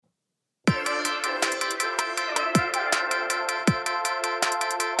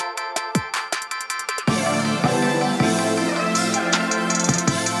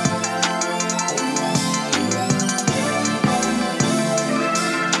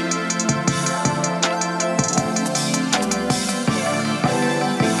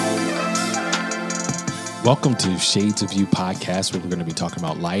Welcome to Shades of You podcast, where we're going to be talking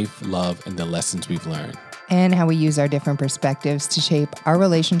about life, love, and the lessons we've learned. And how we use our different perspectives to shape our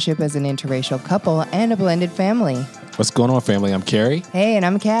relationship as an interracial couple and a blended family. What's going on, family? I'm Carrie. Hey, and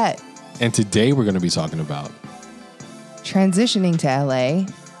I'm Kat. And today we're going to be talking about transitioning to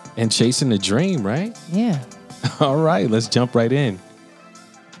LA. And chasing the dream, right? Yeah. All right, let's jump right in.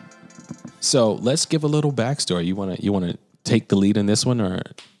 So let's give a little backstory. You want to take the lead in this one, or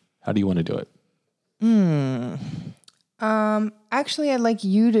how do you want to do it? Actually, I'd like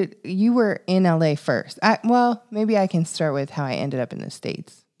you were in LA first. Maybe I can start with how I ended up in the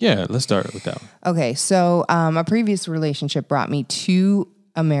States. Yeah, let's start with that one. Okay, so a previous relationship brought me to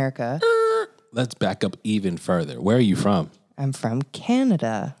America. Let's back up even further. Where are you from? I'm from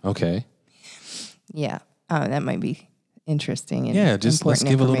Canada. Okay. Yeah, that might be interesting. And yeah, just let's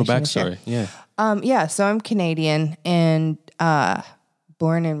give a little backstory. Yeah. So I'm Canadian and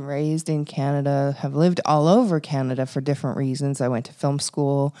born and raised in Canada, have lived all over Canada for different reasons. I went to film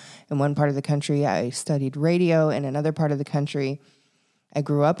school in one part of the country. I studied radio in another part of the country. I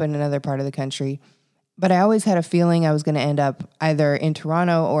grew up in another part of the country. But I always had a feeling I was going to end up either in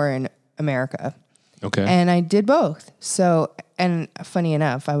Toronto or in America. Okay. And I did both. So, and funny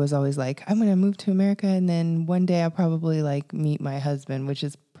enough, I was always like, I'm going to move to America, and then one day I'll probably meet my husband, which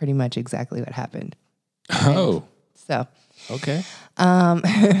is pretty much exactly what happened. Oh. So. Okay.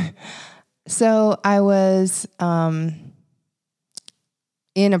 So I was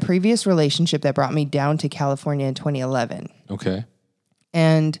in a previous relationship that brought me down to California in 2011. Okay.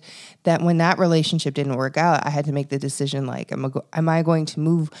 And that when that relationship didn't work out, I had to make the decision, am I going to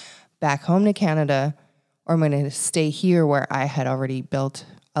move back home to Canada, or am I going to stay here where I had already built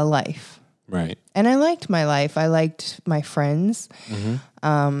a life? Right. And I liked my life. I liked my friends.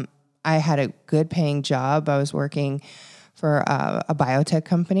 Mm-hmm. I had a good paying job. I was working for a biotech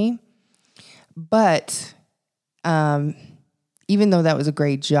company. But even though that was a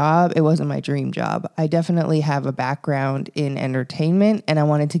great job, it wasn't my dream job. I definitely have a background in entertainment, and I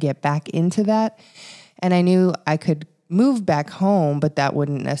wanted to get back into that. And I knew I could move back home, but that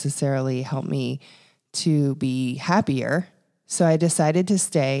wouldn't necessarily help me to be happier. So I decided to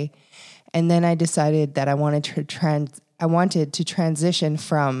stay. And then I decided that I wanted to transition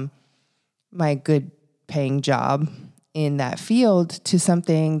from my good paying job in that field to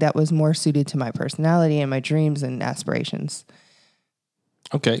something that was more suited to my personality and my dreams and aspirations.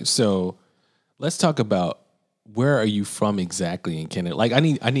 Okay, so let's talk about where are you from exactly in Canada? I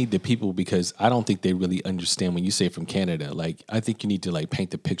need the people, because I don't think they really understand when you say from Canada. I think you need to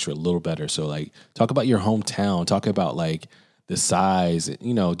paint the picture a little better. So talk about your hometown, talk about the size,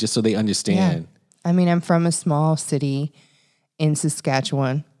 just so they understand. Yeah. I mean, I'm from a small city in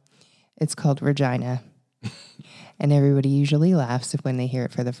Saskatchewan. It's called Regina. And everybody usually laughs when they hear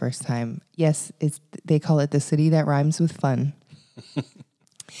it for the first time. Yes, they call it the city that rhymes with fun.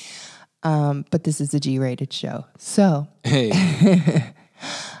 But this is a G-rated show. So, hey.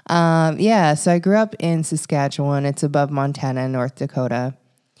 So I grew up in Saskatchewan. It's above Montana and North Dakota.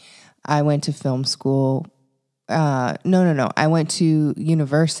 I went to film school. No. I went to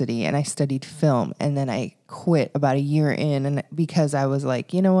university and I studied film, and then I quit about a year in, and because I was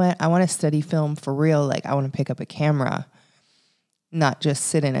like, you know what? I want to study film for real. I want to pick up a camera, not just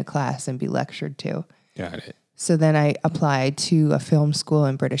sit in a class and be lectured to. Got it. So then I applied to a film school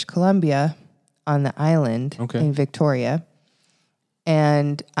in British Columbia on the island in Victoria,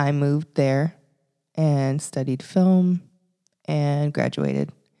 and I moved there and studied film and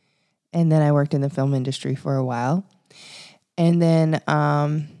graduated. And then I worked in the film industry for a while. And then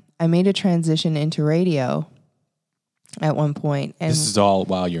I made a transition into radio at one point. And this is all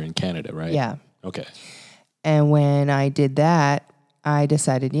while you're in Canada, right? Yeah. Okay. And when I did that, I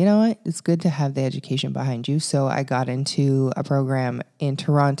decided, you know what? It's good to have the education behind you. So I got into a program in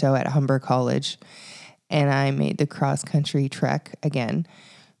Toronto at Humber College. And I made the cross-country trek again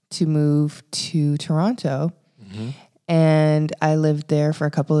to move to Toronto. Mm-hmm. And I lived there for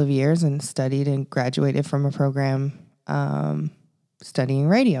a couple of years and studied and graduated from a program studying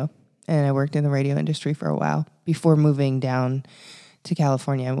radio. And I worked in the radio industry for a while before moving down to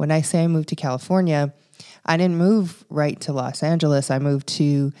California. When I say I moved to California, I didn't move right to Los Angeles. I moved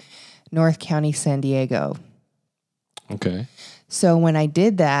to North County, San Diego. Okay. So when I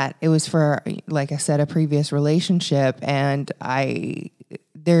did that, it was for, like I said, a previous relationship. And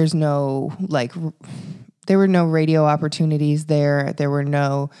there were no radio opportunities there. There were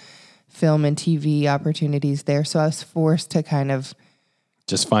no film and TV opportunities there. So I was forced to kind of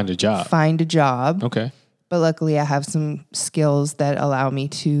just find a job. Okay. But luckily I have some skills that allow me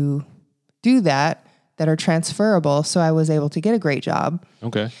to do that are transferable. So I was able to get a great job.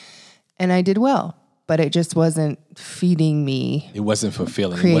 Okay. And I did well. but it just wasn't feeding me. It wasn't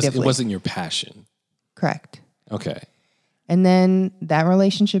fulfilling. Creatively. It wasn't your passion. Correct. Okay. And then that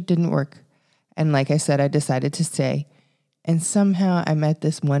relationship didn't work. And like I said, I decided to stay. And somehow I met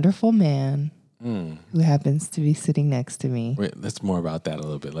this wonderful man who happens to be sitting next to me. Wait, let's more about that a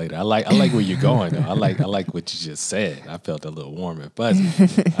little bit later. I like where you're going though. I like what you just said. I felt a little warm and fuzzy.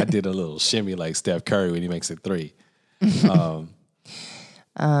 I did a little shimmy like Steph Curry when he makes it 3.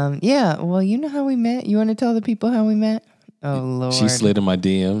 Yeah, well, you know how we met? You want to tell the people how we met? Oh, Lord. She slid in my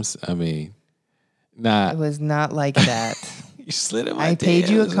DMs. I mean, It was not like that. You slid in my DMs. I paid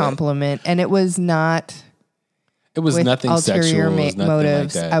you a compliment, and it was not It was with nothing ulterior sexual. It was nothing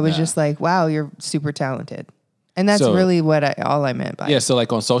motives. like that. I was just like, wow, you're super talented. And that's really all I meant by it. Yeah, so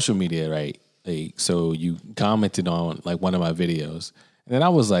like on social media, right? Like, so you commented on like one of my videos. And then I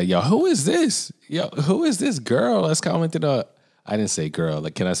was like, yo, who is this? Yo, who is this girl that's commented on? I didn't say girl.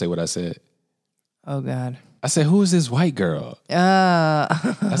 Like, can I say what I said? Oh, God. I said, who is this white girl?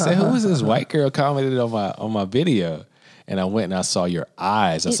 I said, who is this white girl commented on my video? And I went and I saw your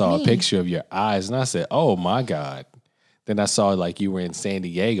eyes. I saw a picture of your eyes. And I said, oh, my God. Then I saw like you were in San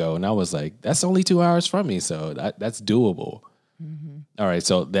Diego. And I was like, that's only 2 hours from me. So that's doable. Mm-hmm. All right.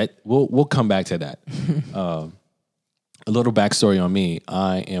 So that we'll come back to that. A little backstory on me.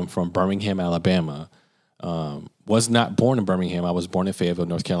 I am from Birmingham, Alabama. Was not born in Birmingham. I was born in Fayetteville,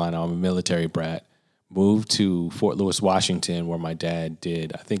 North Carolina. I'm a military brat. Moved to Fort Lewis, Washington, where my dad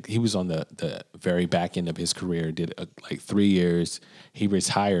did, I think he was on the very back end of his career, did like 3 years. He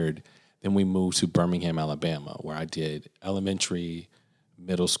retired. Then we moved to Birmingham, Alabama, where I did elementary,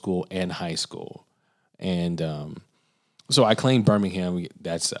 middle school, and high school. And so I claim Birmingham.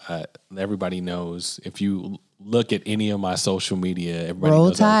 That's everybody knows. If you look at any of my social media, everybody Roll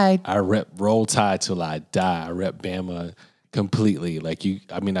knows Tide. I rep Roll Tide till I die. I rep Bama completely. Like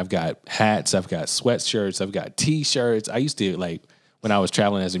I've got hats, I've got sweatshirts, I've got T-shirts. I used to, like, when I was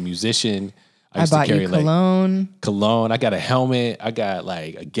traveling as a musician, I used bought to carry you cologne. like cologne. I got a helmet. I got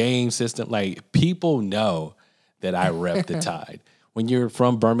like a game system. Like, people know that I rep the Tide. When you're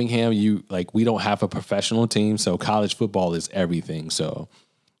from Birmingham, we don't have a professional team, so college football is everything. So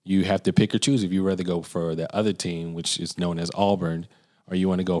you have to pick or choose if you rather go for the other team, which is known as Auburn, or you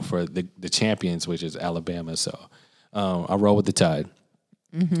want to go for the champions, which is Alabama. So I roll with the Tide.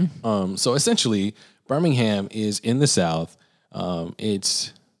 Mm-hmm. So essentially, Birmingham is in the South.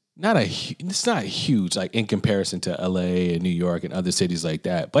 It's not huge, like in comparison to LA and New York and other cities like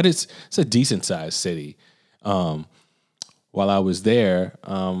that, but it's a decent sized city. While I was there,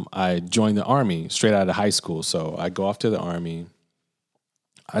 I joined the Army straight out of high school. So I go off to the Army.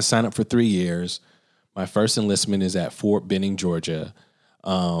 I sign up for 3 years. My first enlistment is at Fort Benning, Georgia.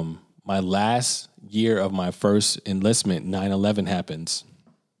 My last year of my first enlistment, 9/11 happens,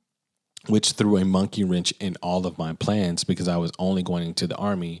 which threw a monkey wrench in all of my plans because I was only going into the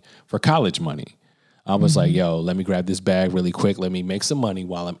Army for college money. I was like, yo, let me grab this bag really quick. Let me make some money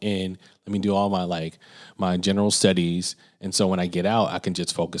while I'm in. Let me do all my general studies. And so when I get out, I can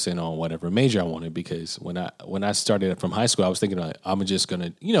just focus in on whatever major I wanted. Because when I started from high school, I was thinking, like, I'm just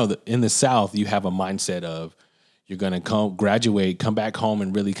going to, in the South, you have a mindset of you're going to graduate, come back home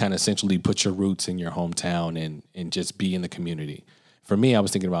and really kind of essentially put your roots in your hometown and just be in the community. For me, I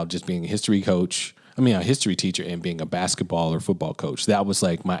was thinking about just being a history teacher and being a basketball or football coach. That was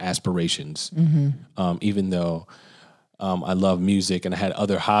like my aspirations. Mm-hmm. Even though I love music and I had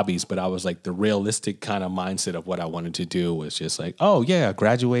other hobbies, but I was like, the realistic kind of mindset of what I wanted to do was just like, oh yeah,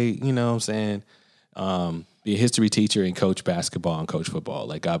 graduate, you know what I'm saying? Be a history teacher and coach basketball and coach football.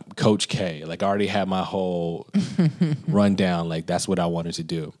 Like, I'm Coach K. Like, I already had my whole rundown. Like, that's what I wanted to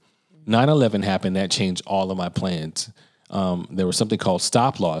do. 9/11 happened. That changed all of my plans. There was something called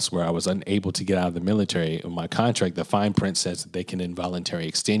stop loss where I was unable to get out of the military. In my contract, the fine print says that they can involuntarily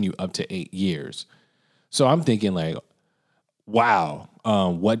extend you up to 8 years. So I'm thinking, like, wow,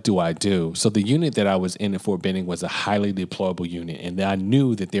 what do I do? So the unit that I was in at Fort Benning was a highly deployable unit. And I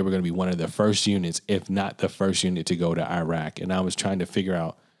knew that they were going to be one of the first units, if not the first unit, to go to Iraq. And I was trying to figure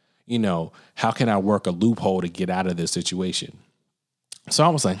out, how can I work a loophole to get out of this situation? So I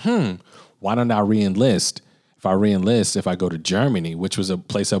was like, why don't I re-enlist? If I go to Germany, which was a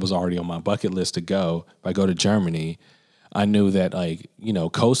place that was already on my bucket list to go, if I go to Germany, I knew that,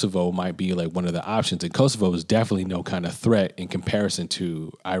 Kosovo might be like one of the options. And Kosovo was definitely no kind of threat in comparison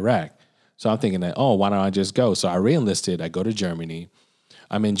to Iraq. So I'm thinking that, why don't I just go? So I re-enlisted. I go to Germany.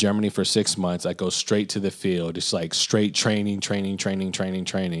 I'm in Germany for 6 months. I go straight to the field. It's like straight training.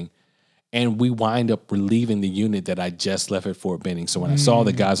 And we wind up relieving the unit that I just left at Fort Benning. So when I saw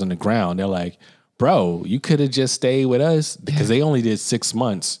the guys on the ground, they're like, bro, you could have just stayed with us, because they only did 6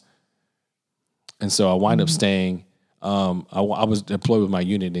 months. And so I wind up staying. I was deployed with my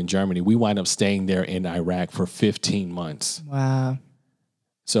unit in Germany. We wind up staying there in Iraq for 15 months. Wow.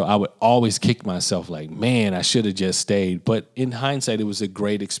 So I would always kick myself like, man, I should have just stayed. But in hindsight, it was a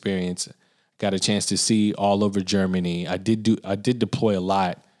great experience. Got a chance to see all over Germany. I did deploy a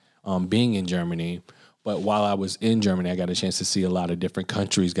lot being in Germany. But while I was in Germany, I got a chance to see a lot of different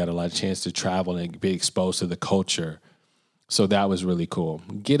countries, got a lot of chance to travel and be exposed to the culture. So that was really cool.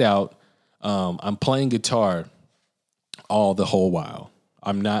 Get out. I'm playing guitar the whole while.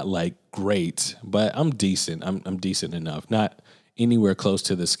 I'm not like great, but I'm decent. I'm decent enough. Not anywhere close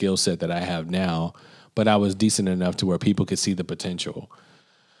to the skill set that I have now, but I was decent enough to where people could see the potential.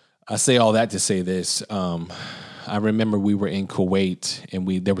 I say all that to say this. I remember we were in Kuwait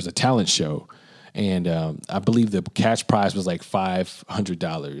and there was a talent show. And I believe the cash prize was like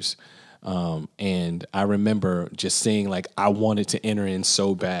 $500. And I remember just seeing like I wanted to enter in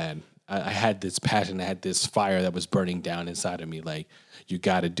so bad. I had this passion. I had this fire that was burning down inside of me. Like, you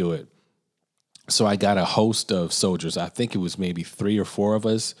got to do it. So I got a host of soldiers. I think it was maybe 3 or 4 of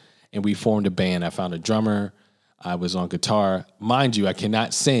us. And we formed a band. I found a drummer. I was on guitar. Mind you, I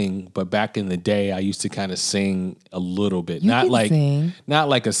cannot sing, but back in the day, I used to kind of sing a little bit. Not like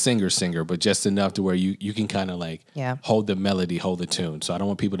a singer, but just enough to where you can kind of like hold the melody, hold the tune. So I don't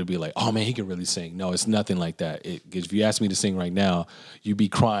want people to be like, oh man, he can really sing. No, it's nothing like that. If you ask me to sing right now, you'd be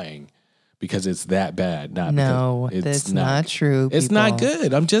crying because it's that bad. That's not true. It's people. not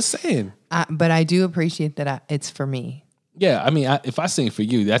good. I'm just saying. But I do appreciate that it's for me. Yeah, I mean, if I sing for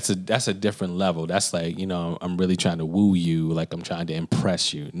you, that's a different level. That's like, I'm really trying to woo you, like I'm trying to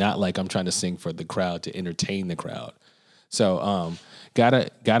impress you, not like I'm trying to sing for the crowd to entertain the crowd. So, got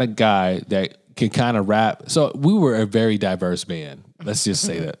a guy that can kind of rap. So we were a very diverse band. Let's just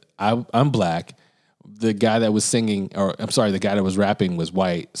say that. I'm black. The guy that was singing, the guy that was rapping was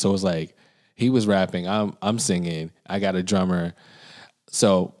white. So it was like he was rapping, I'm singing. I got a drummer.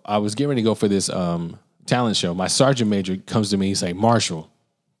 So I was getting ready to go for this talent show. My sergeant major comes to me. He's like, Marshall,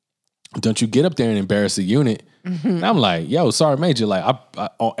 don't you get up there and embarrass the unit. Mm-hmm. And I'm like, yo, sergeant major, like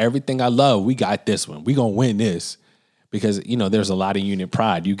everything I love, we got this one. We gonna win this. Because, there's a lot of unit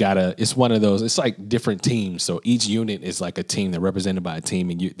pride. It's one of those, it's like different teams. So each unit is like a team. They're represented by a team,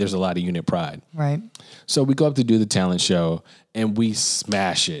 and there's a lot of unit pride. Right. So we go up to do the talent show and we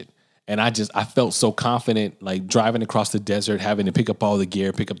smash it. And I felt so confident, like driving across the desert, having to pick up all the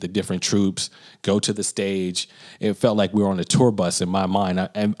gear, pick up the different troops, go to the stage. It felt like we were on a tour bus in my mind.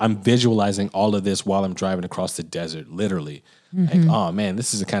 I'm visualizing all of this while I'm driving across the desert, literally. Mm-hmm. Like, oh man,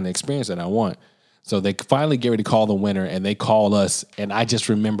 this is the kind of experience that I want. So they finally get ready to call the winner, and they call us. And I just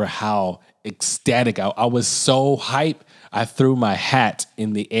remember how ecstatic I was. So hyped. I threw my hat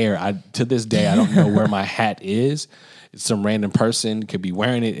in the air. To this day, I don't know where my hat is. Some random person could be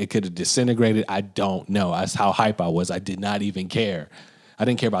wearing it. It could have disintegrated. I don't know. That's how hype I was. I did not even care. I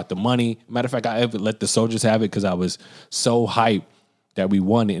didn't care about the money. Matter of fact, I ever let the soldiers have it because I was so hyped that we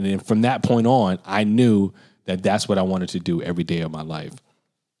won it. And then from that point on, I knew that that's what I wanted to do every day of my life.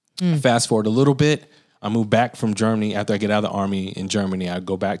 Fast forward a little bit. I moved back from Germany. After I get out of the army in Germany, I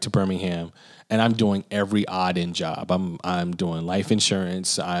go back to Birmingham, and I'm doing every odd end job. I'm doing life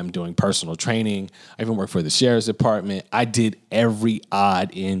insurance. I'm doing personal training. I even work for the sheriff's department. I did every odd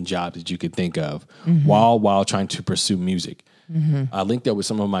end job that you could think of while trying to pursue music. Mm-hmm. I linked up with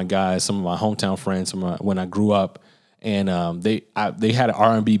some of my guys, some of my hometown friends when I grew up, and they had an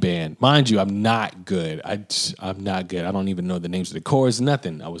R&B band. Mind you, I'm not good. I'm not good. I don't even know the names of the chords.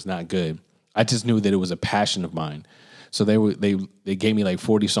 Nothing. I was not good. I just knew that it was a passion of mine. So they gave me like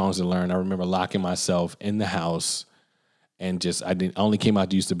 40 songs to learn. I remember locking myself in the house and I only came out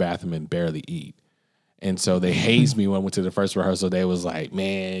to use the bathroom and barely eat. And so they hazed me when I went to the first rehearsal. They was like,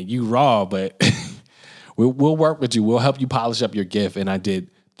 man, you raw, but we'll work with you. We'll help you polish up your gift. And I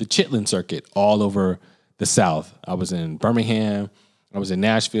did the Chitlin circuit all over the South. I was in Birmingham. I was in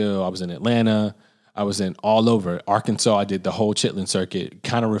Nashville. I was in Atlanta. I was in all over Arkansas. I did the whole Chitlin circuit,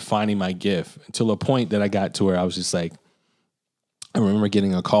 kind of refining my gift until a point that I got to where I was just like, I remember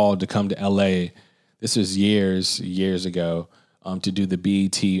getting a call to come to LA. This was years ago, to do the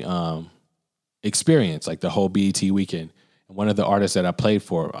BET experience, like the whole BET weekend. And one of the artists that I played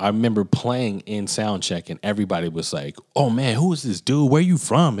for, I remember playing in sound check, and everybody was like, oh man, who is this dude? Where you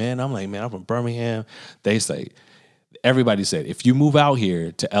from, man? I'm like, man, I'm from Birmingham. Everybody said, if you move out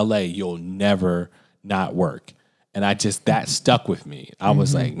here to LA, you'll never not work. And that stuck with me. I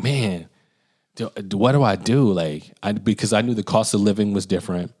was like, man, what do I do? Because I knew the cost of living was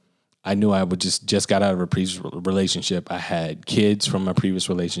different. I knew I would just got out of a previous relationship. I had kids from my previous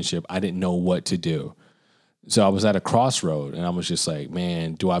relationship. I didn't know what to do. So I was at a crossroad and I was just like,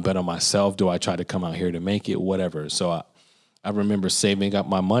 man, do I bet on myself? Do I try to come out here to make it? Whatever. So I remember saving up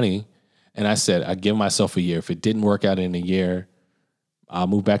my money and I said, I give myself a year. If it didn't work out in a year, I'll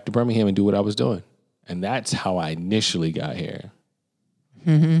move back to Birmingham and do what I was doing. And that's how I initially got here.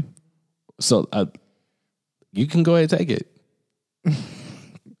 Mm-hmm. So you can go ahead and take it.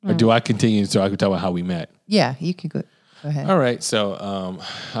 Or do I continue so I can talk about how we met? Yeah, you can go ahead. All right. So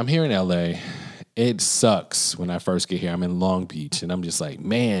I'm here in LA. It sucks when I first get here. I'm in Long Beach and I'm just like,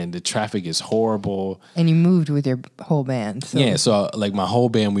 man, the traffic is horrible. And you moved with your whole band. So. Yeah. So like my whole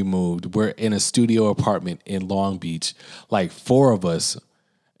band, we moved. We're in a studio apartment in Long Beach. Like 4 of us,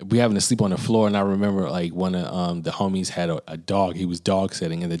 we having to sleep on the floor. And I remember like one of the homies had a dog. He was dog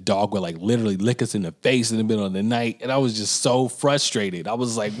sitting and the dog would like literally lick us in the face in the middle of the night. And I was just so frustrated. I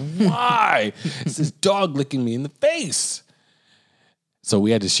was like, why? It's this dog licking me in the face. So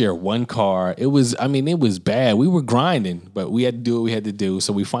we had to share one car. It was bad. We were grinding, but we had to do what we had to do.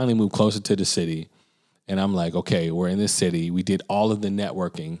 So we finally moved closer to the city. And I'm like, okay, we're in this city. We did all of the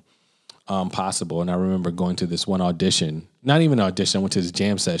networking possible. And I remember going to this one audition, not even an audition, I went to this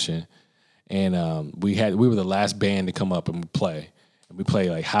jam session. And we were the last band to come up and play. And we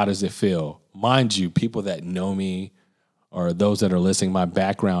play like, How Does It Feel? Mind you, people that know me or those that are listening, my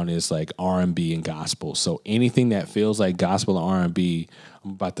background is like R&B and gospel. So anything that feels like gospel or R&B,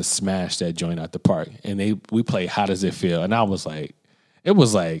 I'm about to smash that joint out the park. And we play How Does It Feel? And I was like, it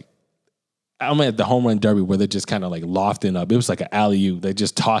was like, I'm at the home run derby where they're just kind of like lofting up. It was like an alley-oop. They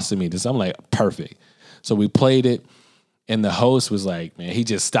just tossing me this. I'm like, perfect. So we played it. And the host was like, man, he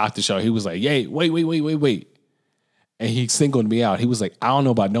just stopped the show. He was like, yay, wait. And he singled me out. He was like, I don't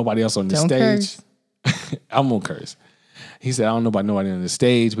know about nobody else on the stage. I'm going to curse. He said, I don't know about nobody on the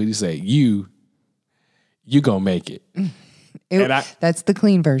stage, but he said, you gonna make it. That's the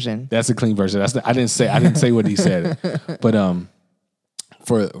clean version. That's the clean version. I didn't say what he said. But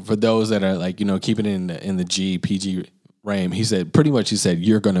for those that are like, keeping it in the PG realm, he said,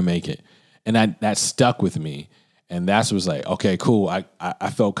 you're gonna make it. And that stuck with me. And that was like, okay, cool. I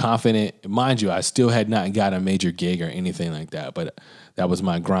felt confident. Mind you, I still had not got a major gig or anything like that, but that was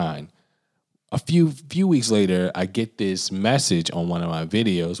my grind. A few weeks later, I get this message on one of my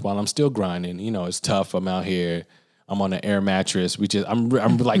videos while I'm still grinding. It's tough. I'm out here. I'm on an air mattress. I'm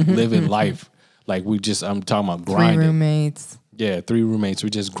like living life. Like I'm talking about grinding. 3 roommates. Yeah, 3 roommates. We're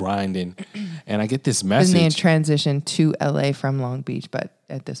just grinding. And I get this message. And they transitioned to LA from Long Beach, but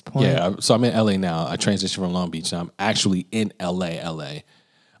at this point. Yeah, so I'm in LA now. I transitioned from Long Beach. Now I'm actually in LA.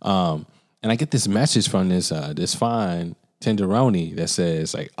 And I get this message from this fine tenderoni that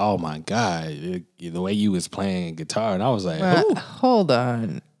says like, oh my God, the way you was playing guitar. And I was like, hold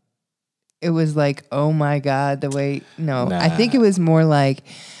on. It was like, oh my God, the way, I think it was more like,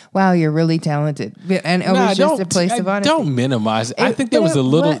 wow, you're really talented. And it was just a place of honesty. Don't minimize it. I think there was a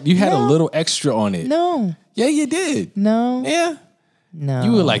little, you had a little extra on it. No. Yeah, you did. No. Yeah. No.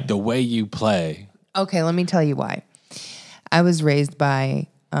 You were like the way you play. Okay, let me tell you why. I was raised by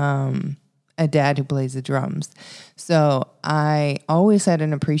a dad who plays the drums. So I always had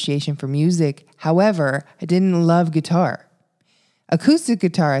an appreciation for music. However, I didn't love guitar. Acoustic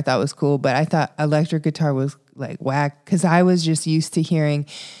guitar I thought was cool, but I thought electric guitar was like whack because I was just used to hearing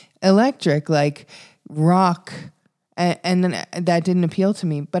electric, like rock, and then that didn't appeal to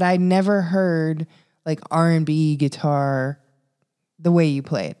me. But I never heard like R&B guitar the way you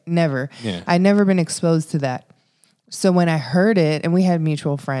play it. Never. Yeah. I'd never been exposed to that. So when I heard it, and we had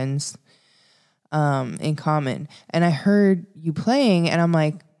mutual friends in common, and I heard you playing, and I'm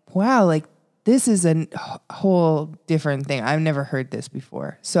like, wow, like this is a whole different thing. I've never heard this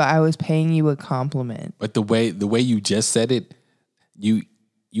before. So I was paying you a compliment. But the way you just said it, you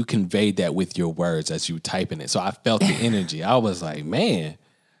conveyed that with your words as you were typing it. So I felt the energy. I was like, man.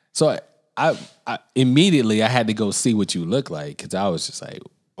 So I immediately I had to go see what you look like because I was just like,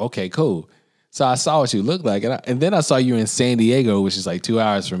 okay, cool. So I saw what you looked like, and then I saw you in San Diego, which is like 2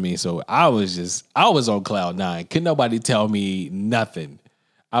 hours from me. So I was on cloud 9. Couldn't nobody tell me nothing.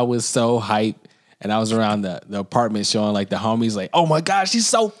 I was so hyped, and I was around the apartment showing like the homies like, oh my God, she's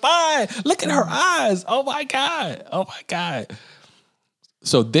so fine. Look at her eyes. Oh my God.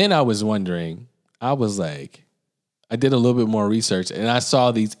 So then I was wondering, I was like, I did a little bit more research, and I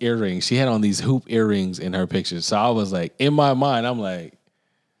saw these earrings. She had on these hoop earrings in her picture. So I was like, in my mind, I'm like,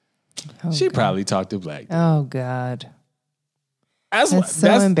 she probably talked to Black. Oh God. That's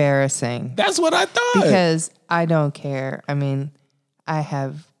embarrassing. That's what I thought. Because I don't care. I mean, I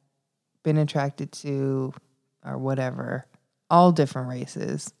have been attracted to, or whatever, all different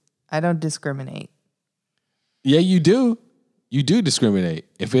races. I don't discriminate. Yeah, you do. You do discriminate.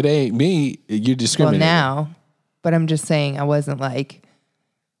 If it ain't me, you Well, discriminate. now, but I'm just saying I wasn't like,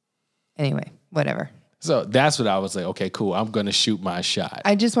 anyway, whatever. So that's what I was like, okay, cool. I'm going to shoot my shot.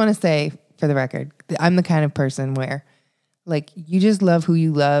 I just want to say for the record, I'm the kind of person where like you just love who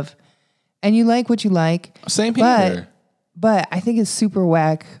you love and you like what you like. Same here. But I think it's super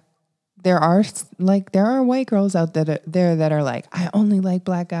whack. There are white girls out there that are like, I only like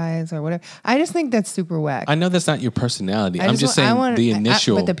black guys or whatever. I just think that's super whack. I know that's not your personality. I'm just saying the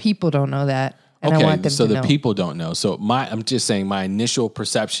initial. But the people don't know that. And I want them so to the know. people don't know. So I'm just saying my initial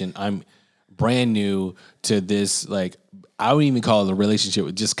perception, I'm brand new to this, like, I wouldn't even call it a relationship,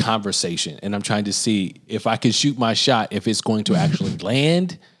 with just conversation. And I'm trying to see if I can shoot my shot, if it's going to actually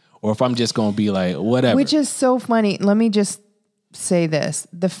land, or if I'm just going to be like, whatever. Which is so funny. Let me just say this.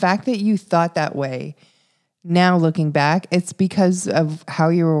 The fact that you thought that way, now looking back, it's because of how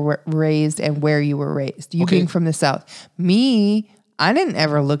you were raised and where you were raised. You being from the South. Me, I didn't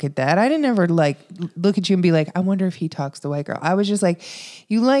ever look at that. I didn't ever like look at you and be like, I wonder if he talks to white girl. I was just like,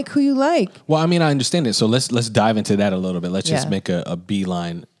 you like who you like. Well, I mean, I understand it. So let's dive into that a little bit. Let's just make a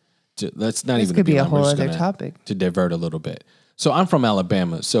beeline. Let's not This even. could be a beeline, whole other topic. To divert a little bit. So I'm from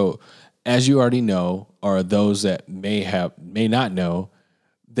Alabama. So as you already know, or those that may not know,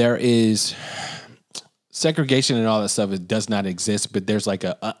 there is segregation and all that stuff. It does not exist, but there's like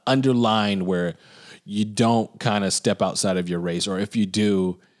a underline where you don't kind of step outside of your race, or if you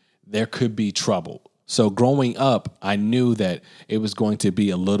do, there could be trouble. So growing up, I knew that it was going to be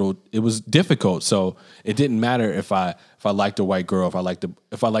it was difficult. So it didn't matter if I liked a white girl, if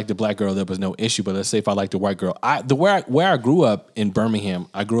I liked a black girl, there was no issue. But let's say if I liked a white girl, where I grew up in Birmingham,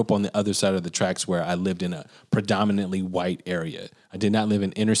 I grew up on the other side of the tracks where I lived in a predominantly white area. I did not live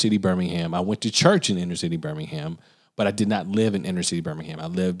in inner city Birmingham. I went to church in inner city Birmingham, but I did not live in inner city Birmingham. I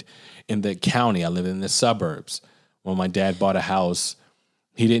lived in the county. I lived in the suburbs. When my dad bought a house,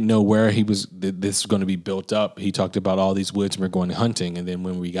 he didn't know where this was going to be built up. He talked about all these woods and we're going hunting. And then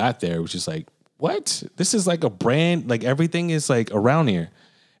when we got there, it was just like, what? This is like a brand, like everything is like around here.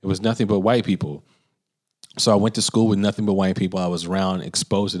 It was nothing but white people. So I went to school with nothing but white people. I was around,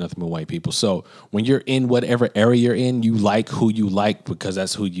 exposed to nothing but white people. So when you're in whatever area you're in, you like who you like because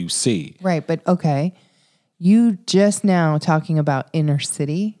that's who you see. Right. But okay. You just now talking about inner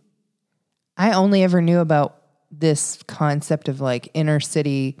city. I only ever knew about this concept of like inner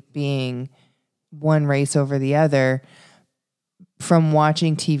city being one race over the other from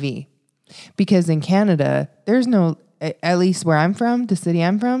watching TV. Because in Canada, there's no, at least where I'm from, the city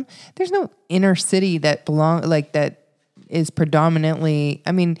I'm from, there's no inner city that that is predominantly,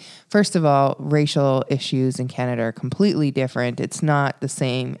 I mean, first of all, racial issues in Canada are completely different. It's not the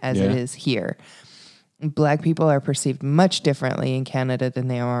same as it is here. Black people are perceived much differently in Canada than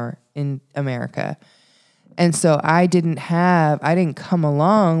they are in America. And so I didn't come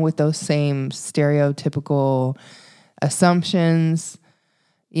along with those same stereotypical assumptions,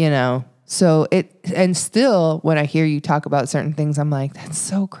 So and still when I hear you talk about certain things, I'm like, that's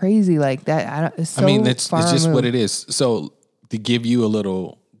so crazy. Like that, it's so it's just what it is. So to give you a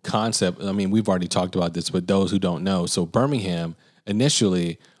little concept, I mean, we've already talked about this, but those who don't know, so Birmingham,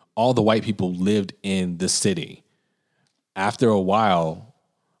 initially, all the white people lived in the city. After a while,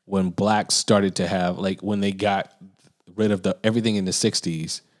 when blacks started to have, like when they got rid of everything in the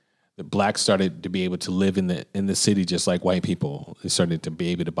 60s, the blacks started to be able to live in the city just like white people. They started to be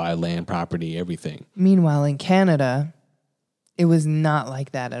able to buy land, property, everything. Meanwhile, in Canada, it was not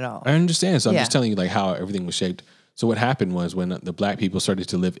like that at all. I understand. So I'm just telling you like how everything was shaped. So what happened was when the black people started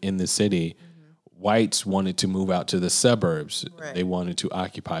to live in the city, whites wanted to move out to the suburbs. Right. They wanted to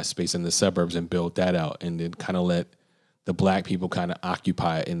occupy space in the suburbs and build that out, and then kind of let the black people kind of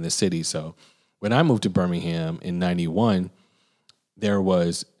occupy it in the city. So when I moved to Birmingham in 91,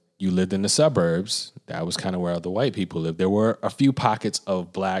 you lived in the suburbs. That was kind of where the white people lived. There were a few pockets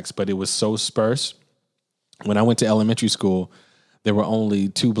of blacks, but it was so sparse. When I went to elementary school, there were only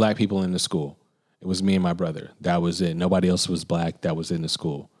 2 black people in the school. It was me and my brother. That was it. Nobody else was black that was in the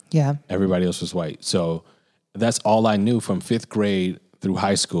school. Yeah. Everybody else was white. So that's all I knew from 5th grade through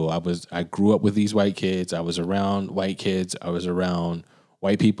high school. I grew up with these white kids. I was around white kids. I was around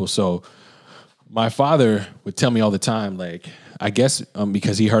white people. So my father would tell me all the time, like, I guess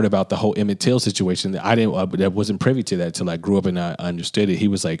because he heard about the whole Emmett Till situation, that wasn't privy to that until I grew up and I understood it. He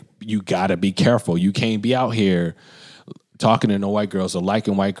was like, you gotta be careful. You can't be out here talking to no white girls or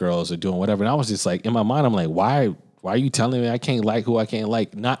liking white girls or doing whatever. And I was just like, in my mind, I'm like, why are you telling me I can't like who I can't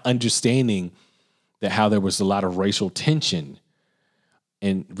like? Not understanding that how there was a lot of racial tension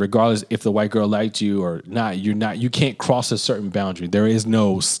And regardless if the white girl liked you or not, you can't cross a certain boundary. There is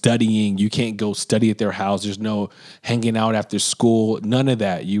no studying. You can't go study at their house. There's no hanging out after school. None of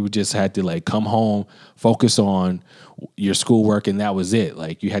that. You just had to like come home, focus on your schoolwork, and that was it.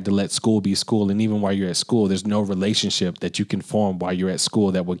 Like you had to let school be school. And even while you're at school, there's no relationship that you can form while you're at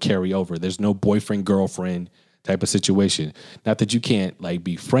school that would carry over. There's no boyfriend, girlfriend type of situation. Not that you can't like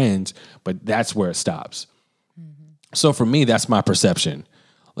be friends, but that's where it stops. So for me, that's my perception.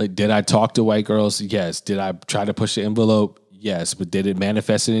 Like, did I talk to white girls? Yes. Did I try to push the envelope? Yes. But did it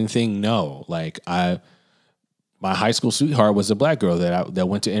manifest in anything? No. Like my high school sweetheart was a black girl that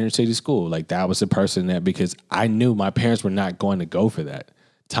went to inner city school. Like that was a person that, because I knew my parents were not going to go for that.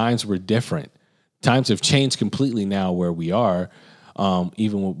 Times were different. Times have changed completely now where we are.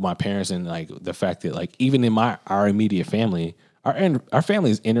 Even with my parents, and like the fact that like even in our immediate family, our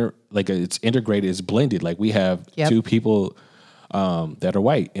family is it's integrated, it's blended. Like we have two people that are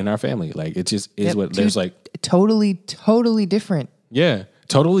white in our family. Like it just is what there's like totally different. Yeah,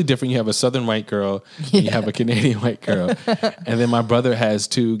 totally different. You have a Southern white girl, and you have a Canadian white girl, and then my brother has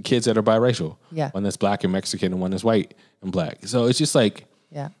two kids that are biracial. Yeah, one that's black and Mexican, and one that's white and black. So it's just like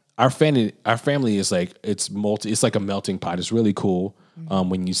our family is like it's like a melting pot. It's really cool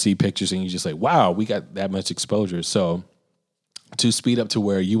when you see pictures and you're just like, wow, we got that much exposure. So to speed up to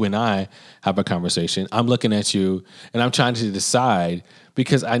where you and I have a conversation, I'm looking at you and I'm trying to decide,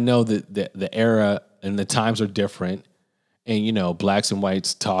 because I know that the era and the times are different, and, you know, blacks and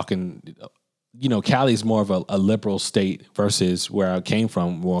whites talking, you know, Cali's more of a liberal state versus where I came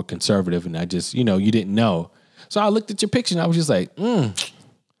from, more conservative. And I just, you know, you didn't know. So I looked at your picture and I was just like,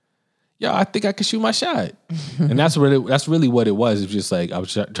 yeah, I think I could shoot my shot. And that's really what it was. It was just like, I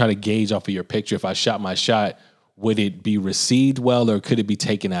was trying to gauge off of your picture. If I shot my shot, would it be received well, or could it be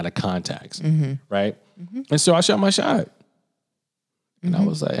taken out of context? Right? And so I shot my shot. And I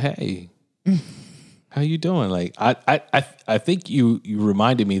was like, hey, how you doing? Like, I think you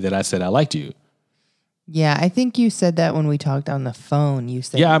reminded me that I said I liked you. Yeah, I think you said that when we talked on the phone. You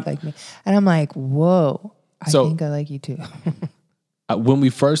said you like me. And I'm like, whoa, I think I like you too. When we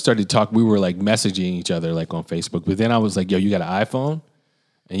first started talking, we were like messaging each other like on Facebook. But then I was like, yo, you got an iPhone?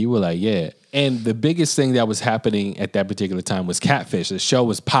 And you were like, yeah. And the biggest thing that was happening at that particular time was Catfish. The show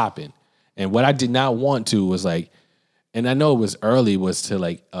was popping. And what I did not want to was like, and I know it was early, was to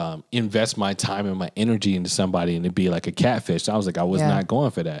like invest my time and my energy into somebody and to be like a catfish. So I was like, I was not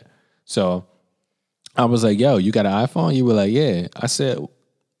going for that. So I was like, yo, you got an iPhone? You were like, yeah. I said,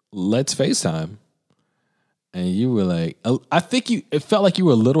 let's FaceTime. And you were like, I think it felt like you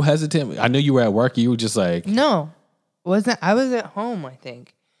were a little hesitant. I knew you were at work. You were just like, no, I was at home, I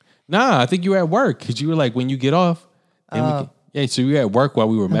think. Nah, I think you were at work, because you were like, when you get off. So you were at work while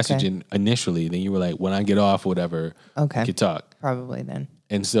we were messaging initially. Then you were like, when I get off, whatever, we could talk. Probably then.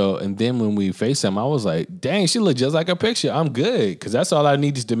 And then when we FaceTime, I was like, dang, she looked just like a picture. I'm good. Because that's all I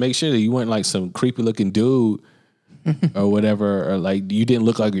needed to make sure that you weren't like some creepy looking dude or whatever. Or like you didn't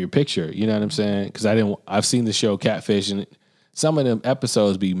look like your picture. You know what I'm saying? Because I've seen the show Catfish, and some of them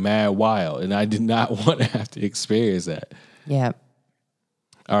episodes be mad wild. And I did not want to have to experience that. Yeah.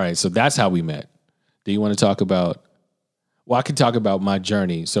 All right. So that's how we met. Do you want to talk about... Well, I can talk about my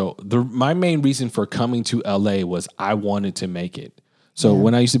journey. So my main reason for coming to LA was I wanted to make it. So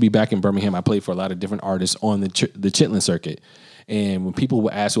when I used to be back in Birmingham, I played for a lot of different artists on the Chitlin circuit. And when people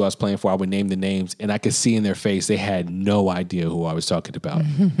would ask who I was playing for, I would name the names, and I could see in their face they had no idea who I was talking about.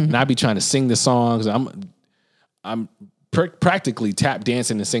 And I'd be trying to sing the songs. I'm practically tap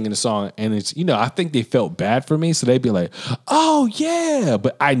dancing and singing the song, and it's, you know, I think they felt bad for me, so they'd be like, "Oh yeah,"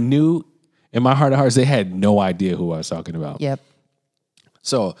 but I knew in my heart of hearts they had no idea who I was talking about. Yep.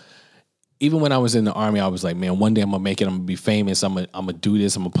 So even when I was in the Army, I was like, man, one day I'm gonna make it. I'm gonna be famous. I'm gonna do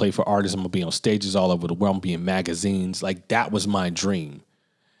this. I'm gonna play for artists. I'm gonna be on stages all over the world. I'm gonna be in magazines. Like, that was my dream.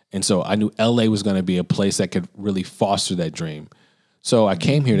 And so I knew LA was gonna be a place that could really foster that dream. So I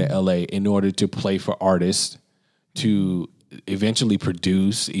came here to LA in order to play for artists, to eventually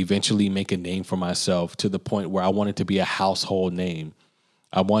produce, eventually make a name for myself, to the point where I wanted to be a household name.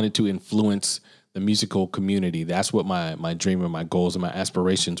 I wanted to influence the musical community. That's what my dream and my goals and my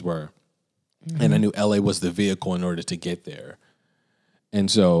aspirations were. Mm-hmm. And I knew LA was the vehicle in order to get there.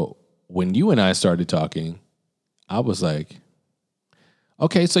 And so when you and I started talking, I was like,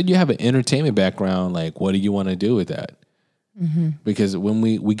 okay, so you have an entertainment background. Like, what do you want to do with that? Mm-hmm. Because when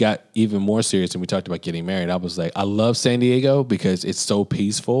we got even more serious and we talked about getting married, I was like, I love San Diego because it's so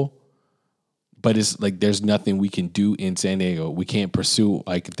peaceful. But it's like there's nothing we can do in San Diego. We can't pursue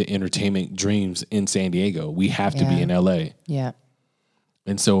like the entertainment dreams in San Diego. We have to be in LA. Yeah.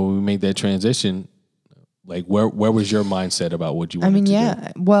 And so when we made that transition, Like where was your mindset about what you I wanted mean, to do?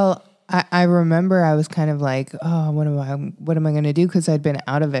 yeah. Well, I remember I was kind of like, oh, what am I going to do? Because I'd been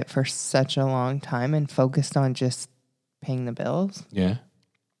out of it for such a long time and focused on just paying the bills. Yeah.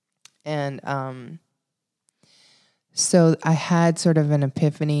 And so I had sort of an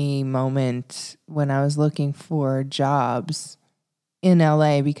epiphany moment when I was looking for jobs in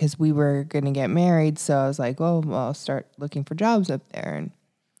LA because we were going to get married. So I was like, oh, well, I'll start looking for jobs up there and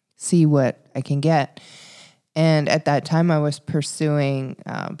see what I can get. And at that time, I was pursuing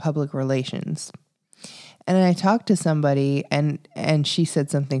public relations. And I talked to somebody, and she said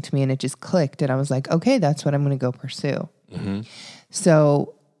something to me, and it just clicked. And I was like, okay, that's what I'm going to go pursue. Mm-hmm.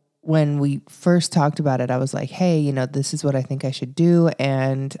 So when we first talked about it, I was like, hey, this is what I think I should do.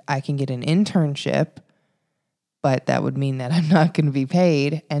 And I can get an internship, but that would mean that I'm not going to be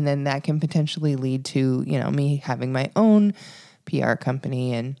paid. And then that can potentially lead to, me having my own PR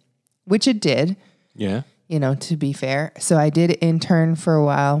company, and which it did. Yeah. To be fair. So I did intern for a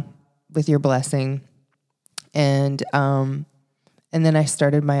while with your blessing. And then I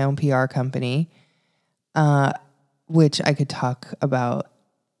started my own PR company, which I could talk about.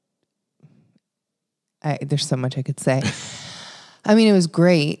 There's so much I could say. I mean, it was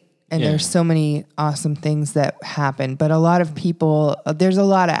great. And there's so many awesome things that happened. But a lot of people, there's a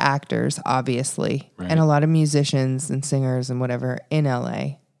lot of actors, obviously, and a lot of musicians and singers and whatever in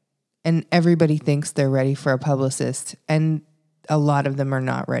LA. And everybody thinks they're ready for a publicist. And a lot of them are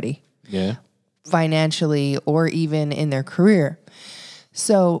not ready. Yeah. Financially or even in their career.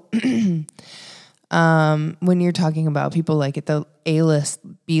 So when you're talking about people like at the A-list,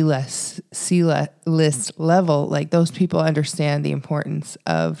 B-list, C-list level, like those people understand the importance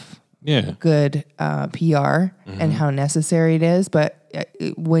of good PR and how necessary it is. But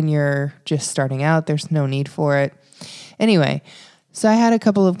when you're just starting out, there's no need for it. Anyway, so I had a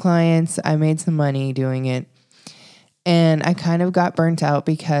couple of clients. I made some money doing it. And I kind of got burnt out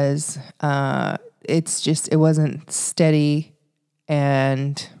because it wasn't steady.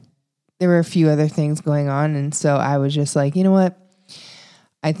 And there were a few other things going on. And so I was just like, you know what?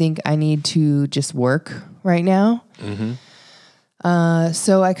 I think I need to just work right now. Mm-hmm.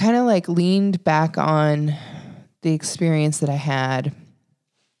 So I kind of like leaned back on the experience that I had,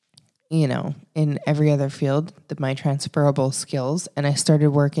 in every other field, my transferable skills. And I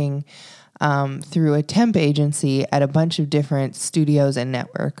started working through a temp agency at a bunch of different studios and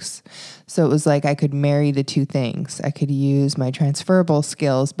networks. So it was like I could marry the two things. I could use my transferable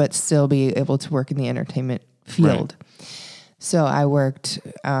skills, but still be able to work in the entertainment field. Right. So I worked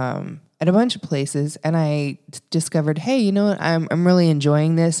at a bunch of places, and I discovered, hey, you know what? I'm really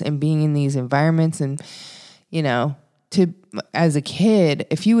enjoying this and being in these environments. And, as a kid,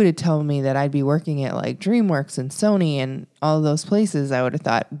 if you would have told me that I'd be working at like DreamWorks and Sony and all those places, I would have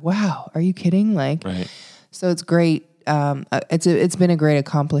thought, wow, are you kidding? So it's great. It's been a great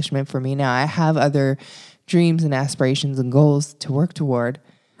accomplishment for me. Now I have other dreams and aspirations and goals to work toward.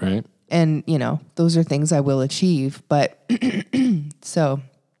 Right. And, those are things I will achieve. But so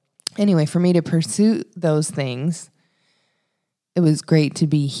anyway, for me to pursue those things, it was great to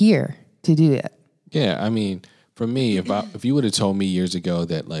be here to do it. Yeah. I mean, for me, if you would have told me years ago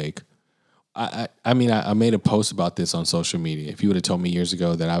that like, I made a post about this on social media. If you would have told me years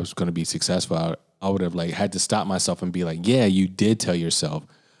ago that I was going to be successful, I would have like had to stop myself and be like, yeah, you did tell yourself.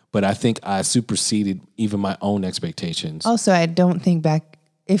 But I think I superseded even my own expectations. Also, I don't think back,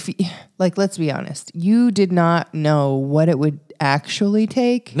 let's be honest, you did not know what it would actually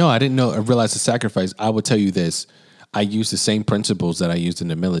take. No, I didn't know. I realized the sacrifice. I would tell you this. I used the same principles that I used in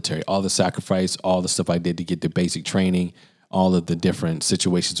the military. All the sacrifice, all the stuff I did to get the basic training, all of the different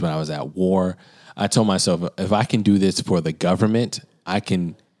situations when I was at war. I told myself, if I can do this for the government, I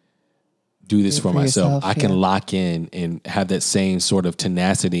can do this for myself. I can lock in and have that same sort of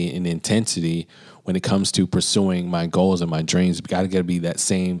tenacity and intensity when it comes to pursuing my goals and my dreams. Got to be that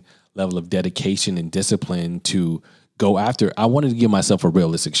same level of dedication and discipline to go after. I wanted to give myself a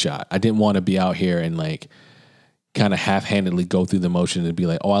realistic shot. I didn't want to be out here and like kind of half-handedly go through the motion and be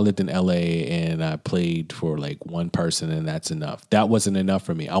like, oh, I lived in LA and I played for like one person and that's enough. That wasn't enough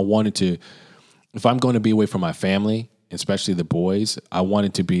for me. I wanted to, if I'm going to be away from my family, especially the boys, I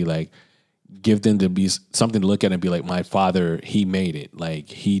wanted to be like, give them to be something to look at and be like, my father, he made it. Like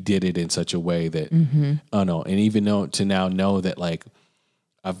he did it in such a way that, oh no. And even though to now know that like,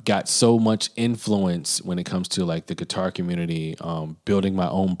 I've got so much influence when it comes to like the guitar community, building my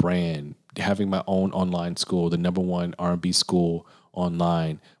own brand, having my own online school, the #1 R&B school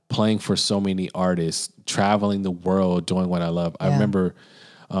online, playing for so many artists, traveling the world, doing what I love. Yeah. I remember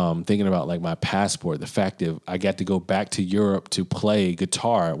thinking about like my passport, the fact that I got to go back to Europe to play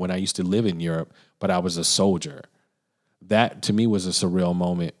guitar when I used to live in Europe, but I was a soldier. That to me was a surreal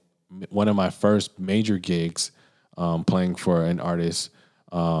moment. One of my first major gigs, playing for an artist,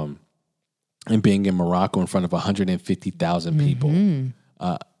 and being in Morocco in front of 150,000 people.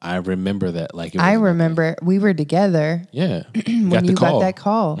 I remember that like it was I remember we were together yeah when you got that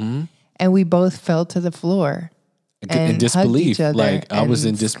call, and we both fell to the floor in disbelief. Like I was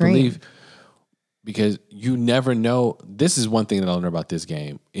in disbelief screamed. because you never know. This is one thing that I learned about this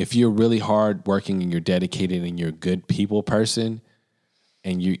game. If you're really hard working and you're dedicated and you're a good people person,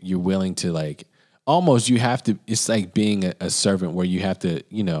 and you're willing to like almost you have to. It's like being a servant where you have to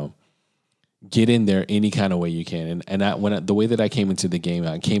get in there any kind of way you can. And the way that I came into the game,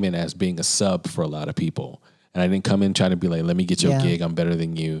 I came in as being a sub for a lot of people. And I didn't come in trying to be like, let me get your gig. I'm better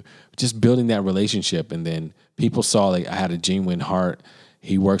than you. Just building that relationship. And then people saw like I had a genuine heart.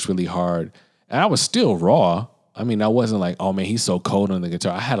 He works really hard. And I was still raw. I mean, I wasn't like, oh man, he's so cold on the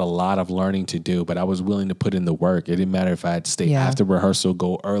guitar. I had a lot of learning to do, but I was willing to put in the work. It didn't matter if I had to stay after rehearsal,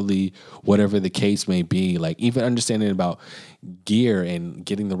 go early, whatever the case may be. Like even understanding about gear and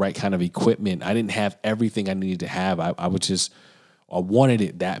getting the right kind of equipment. I didn't have everything I needed to have. I wanted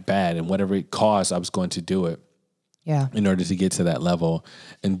it that bad, and whatever it cost, I was going to do it. Yeah. In order to get to that level.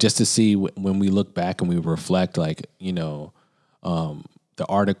 And just to see when we look back and we reflect, like, the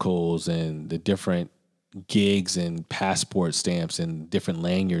articles and the different gigs and passport stamps and different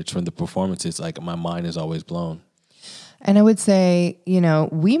lanyards from the performances, like my mind is always blown. And I would say,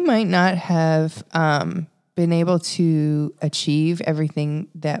 we might not have been able to achieve everything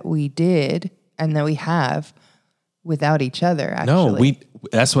that we did and that we have without each other, actually. No,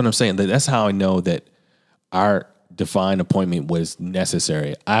 that's what I'm saying. That's how I know that our divine appointment was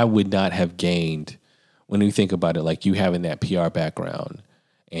necessary. I would not have gained, when you think about it, like you having that PR background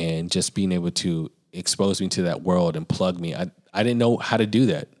and just being able to expose me to that world and plug me. I didn't know how to do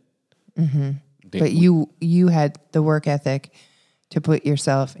that. Mm-hmm. But you had the work ethic to put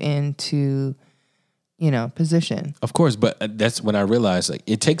yourself into, position. Of course, but that's when I realized like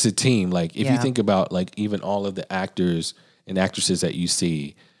it takes a team. Like if you think about like even all of the actors and actresses that you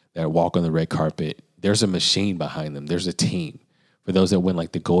see that walk on the red carpet, there's a machine behind them. There's a team. For those that win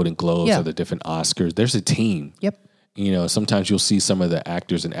like the Golden Globes or the different Oscars, there's a team. Yep. Sometimes you'll see some of the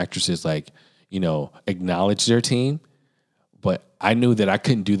actors and actresses like, acknowledge their team. But I knew that I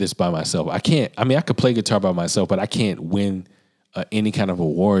couldn't do this by myself. I could play guitar by myself, but I can't win any kind of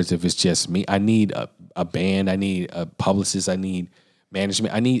awards if it's just me. I need a band. I need a publicist. I need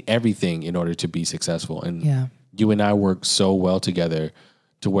management. I need everything in order to be successful. And you and I work so well together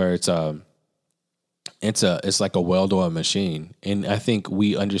to where it's like a well-oiled machine. And I think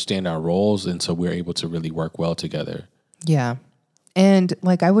we understand our roles, and so we're able to really work well together. Yeah. And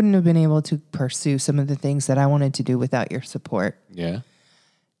like I wouldn't have been able to pursue some of the things that I wanted to do without your support. Yeah.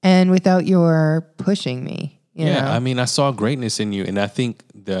 And without your pushing me. You know? I mean, I saw greatness in you, and I think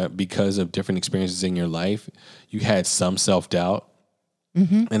that because of different experiences in your life, you had some self-doubt.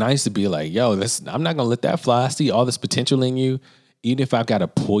 Mm-hmm. And I used to be like, yo, I'm not going to let that fly. I see all this potential in you. Even if I've got to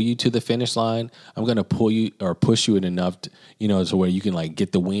pull you to the finish line, I'm going to pull you or push you in enough, to where you can like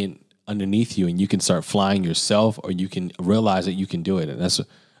get the wind underneath you and you can start flying yourself, or you can realize that you can do it. And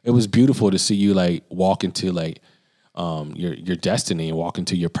it was beautiful to see you like walk into like your destiny and walk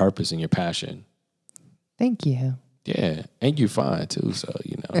into your purpose and your passion. Thank you. Yeah. And you're fine too. So,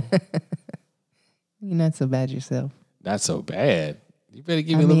 You're not so bad yourself. Not so bad. You better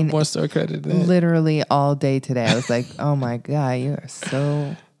give me a little more star credit than that. Literally all day today, I was like, oh my God, you are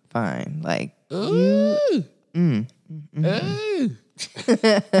so fine. Like, you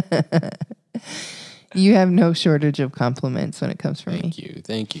have no shortage of compliments when it comes from me.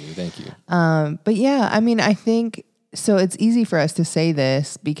 Thank you. But yeah, I think, so it's easy for us to say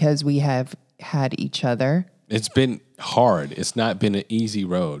this because we have had each other. It's been hard. It's not been an easy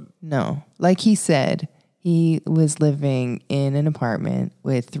road. No. Like he said, he was living in an apartment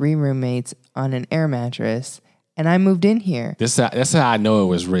with 3 roommates on an air mattress, and I moved in here. That's how I know it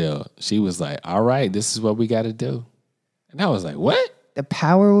was real. She was like, all right, this is what we got to do. And I was like, what? The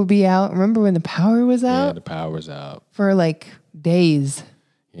power would be out. Remember when the power was out? Yeah, the power was out. For like days.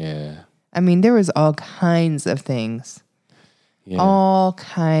 Yeah. There was all kinds of things. Yeah. All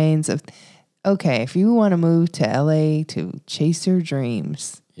kinds of... Okay, if you want to move to LA to chase your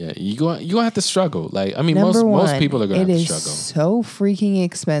dreams... Yeah, you're going to have to struggle. Like, most people are going to have to struggle. It is so freaking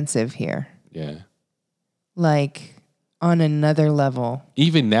expensive here. Yeah. Like, on another level.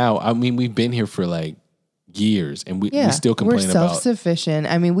 Even now, we've been here for like years, and we still complain about... We're self-sufficient.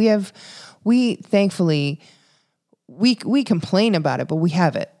 Thankfully, we complain about it, but we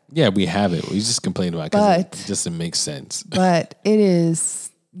have it. Yeah, we have it. We just complain about it because it doesn't make sense. But it is,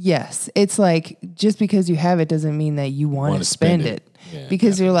 yes. It's like, just because you have it doesn't mean that you want to spend it. Yeah,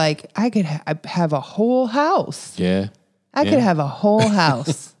 because you're like, I could have a whole house. Yeah. I could have a whole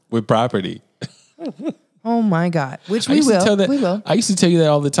house. With property. Oh my God. Which we will. We will. I used to tell you that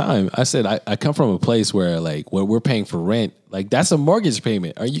all the time. I said, I come from a place where like what we're paying for rent, like that's a mortgage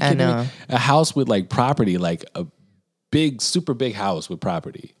payment. Are you kidding me? A house with like property, like a big, super big house with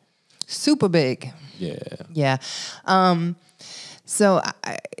property. Super big. Yeah. Yeah. So,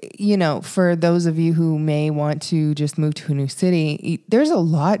 for those of you who may want to just move to a new city, there's a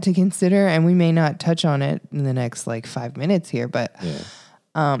lot to consider, and we may not touch on it in the next 5 minutes here, but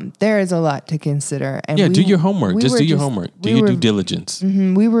there is a lot to consider. And do your homework. Just do your homework. Do your due diligence.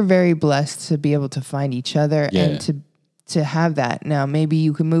 Mm-hmm, we were very blessed to be able to find each other and to have that. Now, maybe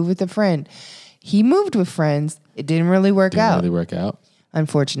you can move with a friend. He moved with friends. It didn't really work out.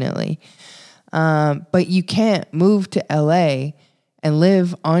 Unfortunately. But you can't move to LA and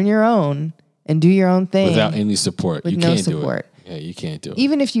live on your own and do your own thing without any support. With no support. Yeah, you can't do it.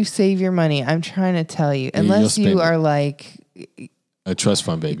 Even if you save your money, I'm trying to tell you, unless you are like a trust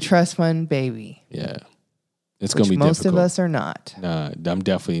fund baby. Yeah. It's going to be most difficult. of us are not. Nah, I'm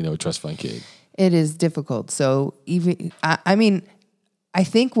definitely no trust fund kid. It is difficult. So I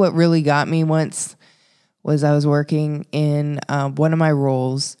think what really got me once was I was working in one of my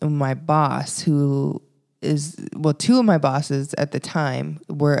roles, and my boss, two of my bosses at the time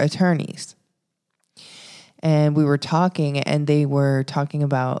were attorneys. And we were talking, and they were talking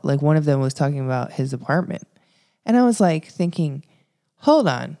about, one of them was talking about his apartment. And I was thinking, hold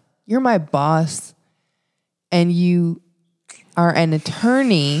on, you're my boss, and you are an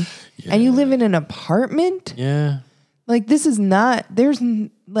attorney, and you live in an apartment? Yeah. This is not, there's no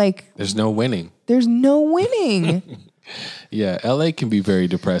winning. There's no winning. Yeah, LA can be very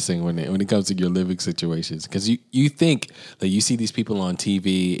depressing when it comes to your living situations, because you think that you see these people on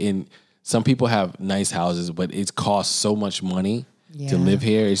TV, and some people have nice houses, but it costs so much money to live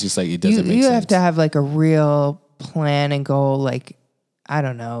here. It's just it doesn't make sense. You have to have a real plan and goal. I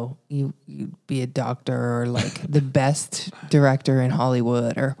don't know, you be a doctor or the best director in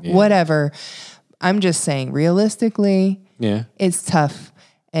Hollywood or whatever. I'm just saying, realistically, it's tough.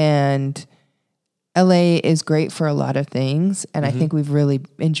 And LA is great for a lot of things. And I think we've really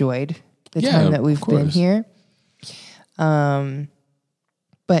enjoyed the time that we've been here. But,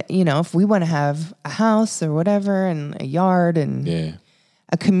 if we want to have a house or whatever and a yard and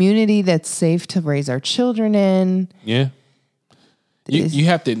a community that's safe to raise our children in. Yeah. You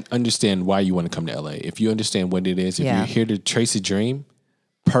have to understand why you want to come to LA. If you understand what it is, if you're here to chase a dream,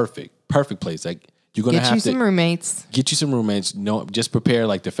 perfect place. You're going to have to get you some roommates. No, just prepare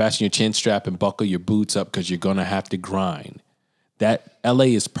to fasten your chin strap and buckle your boots up, because you're going to have to grind. That LA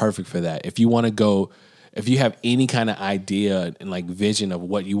is perfect for that. If you want to go, if you have any kind of idea and vision of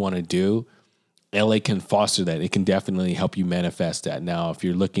what you want to do, LA can foster that. It can definitely help you manifest that. Now, if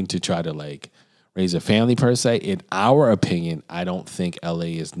you're looking to try to raise a family per se, in our opinion, I don't think LA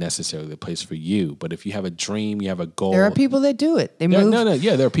is necessarily the place for you. But if you have a dream, you have a goal. There are people that do it. They move.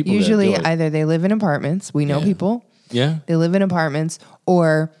 There are people usually that do it. Either they live in apartments. We know people. Yeah. They live in apartments,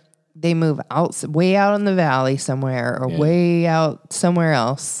 or they move way out in the valley somewhere, or way out somewhere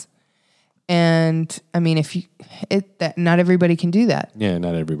else. And not everybody can do that. Yeah,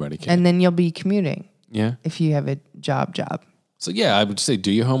 not everybody can. And then you'll be commuting. Yeah. If you have a job. So I would say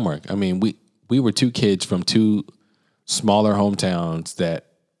do your homework. We were two kids from two smaller hometowns that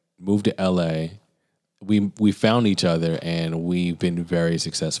moved to LA. We found each other, and we've been very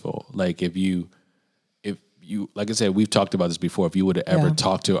successful. If you, like I said, we've talked about this before. If you would have ever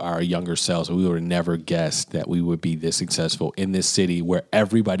talked to our younger selves, we would have never guessed that we would be this successful in this city where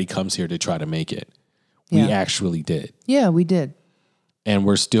everybody comes here to try to make it. We actually did. Yeah, we did. And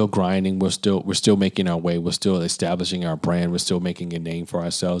we're still grinding. We're still making our way. We're still establishing our brand. We're still making a name for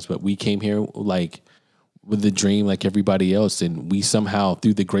ourselves. But we came here with the dream like everybody else. And we somehow,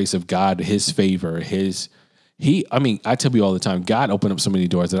 through the grace of God, his favor, I tell you all the time, God opened up so many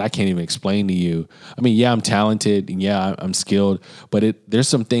doors that I can't even explain to you. I'm talented, and I'm skilled, but there's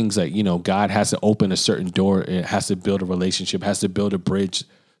some things God has to open a certain door. It has to build a relationship, has to build a bridge,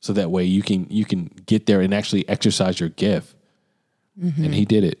 so that way you can get there and actually exercise your gift. Mm-hmm. And he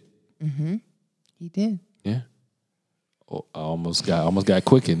did it. Mm-hmm. He did. Yeah. Oh, I almost got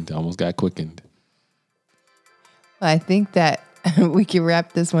quickened. I think that we can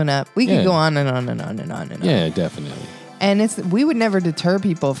wrap this one up. We could go on and on and on and on and on. Yeah, definitely. And we would never deter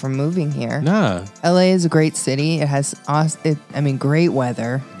people from moving here. Nah. LA is a great city. It has great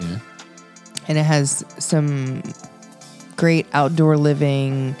weather. Yeah. And it has some great outdoor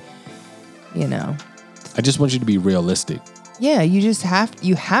living, you know. I just want you to be realistic. Yeah, you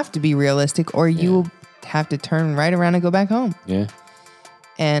have to be realistic, or you will have to turn right around and go back home. Yeah.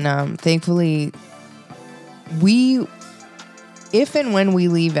 And thankfully, if and when we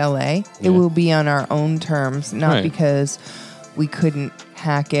leave LA, it will be on our own terms, not because we couldn't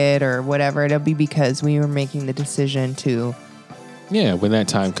hack it or whatever. It'll be because we were making the decision to. Yeah, when that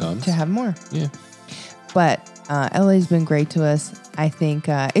time comes. To have more. Yeah. But LA's been great to us. I think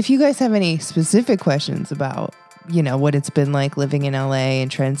if you guys have any specific questions about, what it's been like living in LA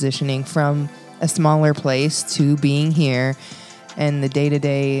and transitioning from a smaller place to being here and the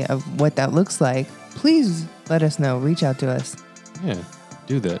day-to-day of what that looks like, please let us know. Reach out to us. Yeah,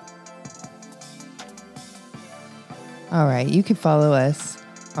 do that. All right. You can follow us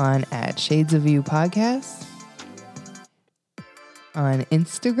on @Shades of You Podcast, on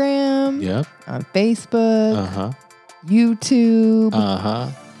Instagram, on Facebook, YouTube.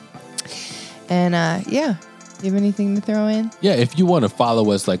 And you have anything to throw in? Yeah, if you want to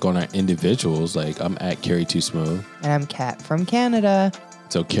follow us like on our individuals, like I'm @Carrie2Smooth. And I'm Kat from Canada.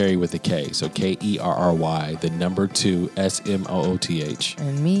 So Carrie with a K. So KERRY, the number 2 SMOOTH.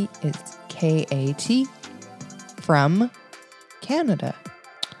 And me, it's KAT from Canada.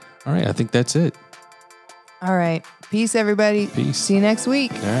 All right, I think that's it. All right. Peace, everybody. Peace. See you next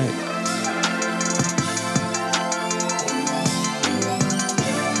week. All right.